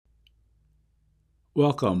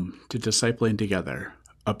Welcome to Discipling Together,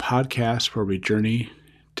 a podcast where we journey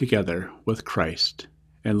together with Christ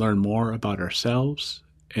and learn more about ourselves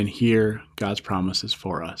and hear God's promises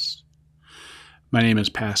for us. My name is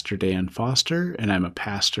Pastor Dan Foster, and I'm a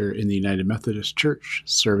pastor in the United Methodist Church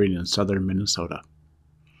serving in southern Minnesota.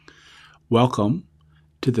 Welcome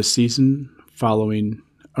to the season following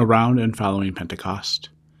Pentecost.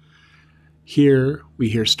 Here we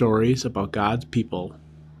hear stories about God's people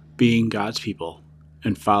being God's people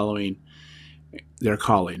and following their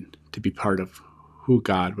calling to be part of who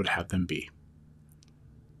God would have them be.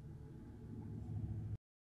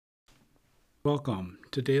 Welcome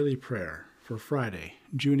to Daily Prayer for Friday,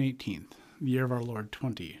 June 18th, the year of our Lord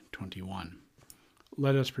 2021.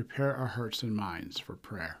 Let us prepare our hearts and minds for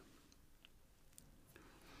prayer.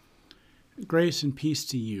 Grace and peace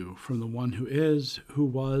to you from the one who is, who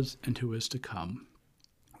was, and who is to come,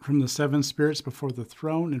 from the seven spirits before the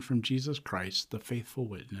throne, and from Jesus Christ, the faithful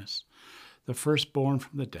witness, the firstborn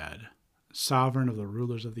from the dead, sovereign of the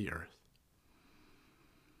rulers of the earth.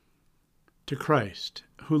 To Christ,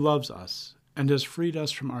 who loves us and has freed us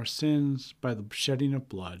from our sins by the shedding of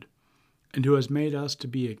blood, and who has made us to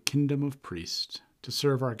be a kingdom of priests, to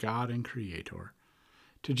serve our God and Creator,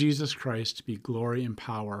 to Jesus Christ be glory and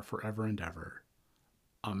power forever and ever.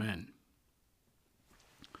 Amen.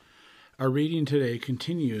 Our reading today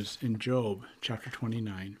continues in Job chapter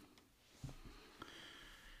 29.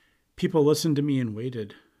 People listened to me and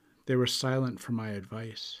waited. They were silent for my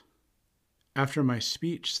advice. After my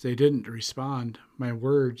speech, they didn't respond. My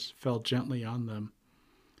words fell gently on them.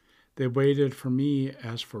 They waited for me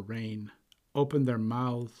as for rain, opened their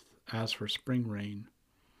mouths as for spring rain.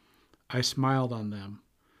 I smiled on them.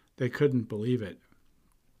 They couldn't believe it.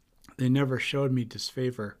 They never showed me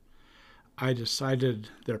disfavor. I decided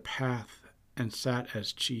their path and sat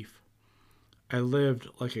as chief. I lived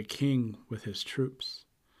like a king with his troops,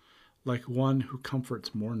 like one who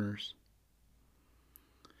comforts mourners.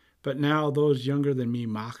 But now those younger than me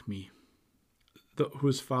mock me,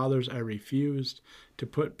 whose fathers I refused to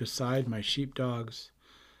put beside my sheepdogs.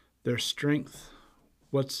 Their strength,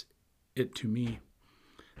 what's it to me?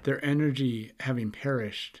 Their energy having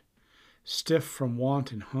perished, stiff from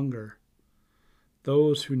want and hunger.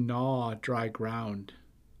 Those who gnaw dry ground,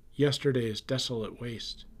 yesterday's desolate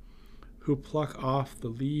waste, who pluck off the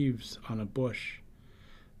leaves on a bush,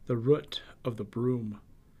 the root of the broom,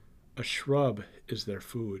 a shrub is their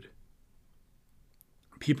food.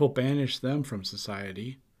 People banish them from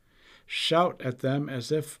society, shout at them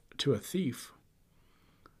as if to a thief.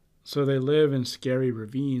 So they live in scary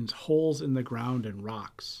ravines, holes in the ground and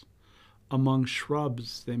rocks. Among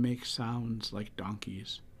shrubs they make sounds like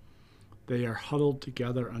donkeys. They are huddled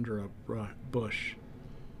together under a bush.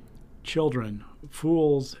 Children,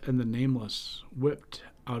 fools, and the nameless, whipped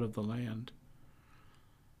out of the land.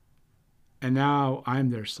 And now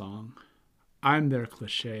I'm their song. I'm their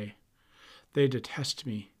cliché. They detest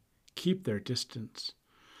me, keep their distance.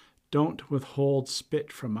 Don't withhold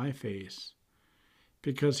spit from my face,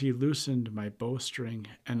 because he loosened my bowstring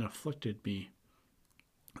and afflicted me.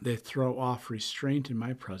 They throw off restraint in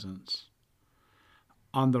my presence.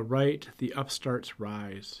 On the right, the upstarts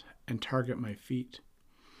rise and target my feet,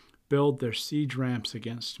 build their siege ramps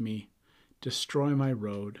against me, destroy my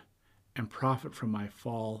road, and profit from my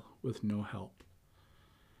fall with no help.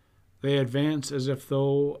 They advance as if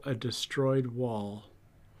though a destroyed wall.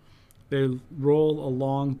 They roll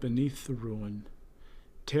along beneath the ruin.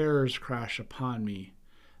 Terrors crash upon me.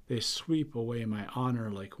 They sweep away my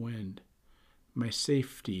honor like wind. My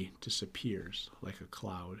safety disappears like a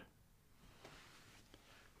cloud.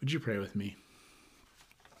 Would you pray with me?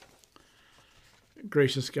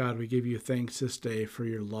 Gracious God, we give you thanks this day for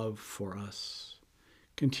your love for us.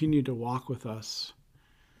 Continue to walk with us.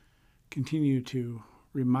 Continue to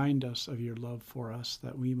remind us of your love for us,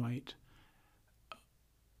 that we might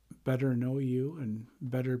better know you and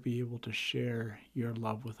better be able to share your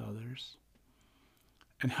love with others.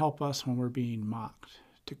 And help us when we're being mocked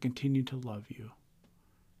to continue to love you,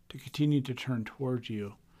 to continue to turn towards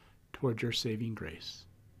you, towards your saving grace.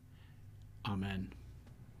 Amen.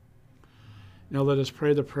 Now let us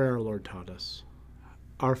pray the prayer our Lord taught us.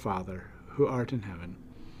 Our Father, who art in heaven,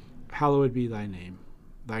 hallowed be thy name.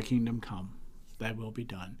 Thy kingdom come, thy will be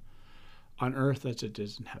done, on earth as it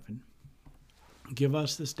is in heaven. Give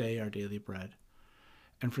us this day our daily bread,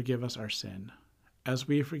 and forgive us our sin, as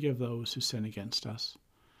we forgive those who sin against us.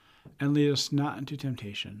 And lead us not into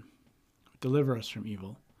temptation. Deliver us from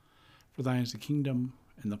evil. For thine is the kingdom,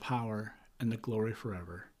 and the power, and the glory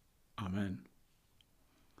forever. Amen.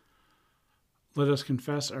 Let us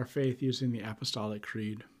confess our faith using the Apostolic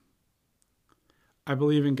Creed. I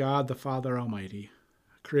believe in God, the Father Almighty,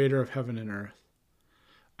 creator of heaven and earth.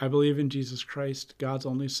 I believe in Jesus Christ, God's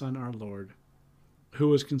only Son, our Lord, who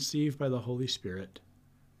was conceived by the Holy Spirit,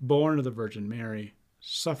 born of the Virgin Mary,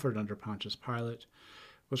 suffered under Pontius Pilate,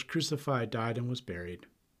 was crucified, died, and was buried.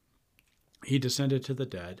 He descended to the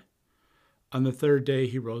dead. On the third day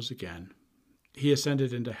he rose again. He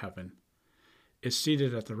ascended into heaven, is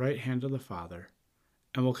seated at the right hand of the Father,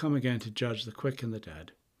 and will come again to judge the quick and the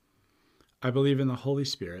dead. I believe in the Holy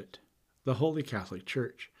Spirit, the Holy Catholic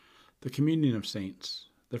Church, the communion of saints,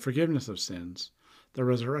 the forgiveness of sins, the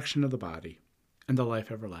resurrection of the body, and the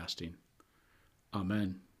life everlasting.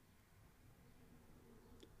 Amen.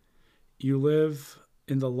 You live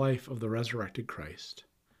in the life of the resurrected Christ.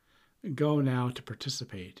 Go now to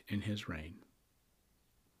participate in his reign.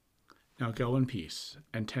 Now go in peace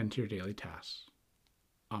and tend to your daily tasks.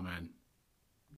 Amen.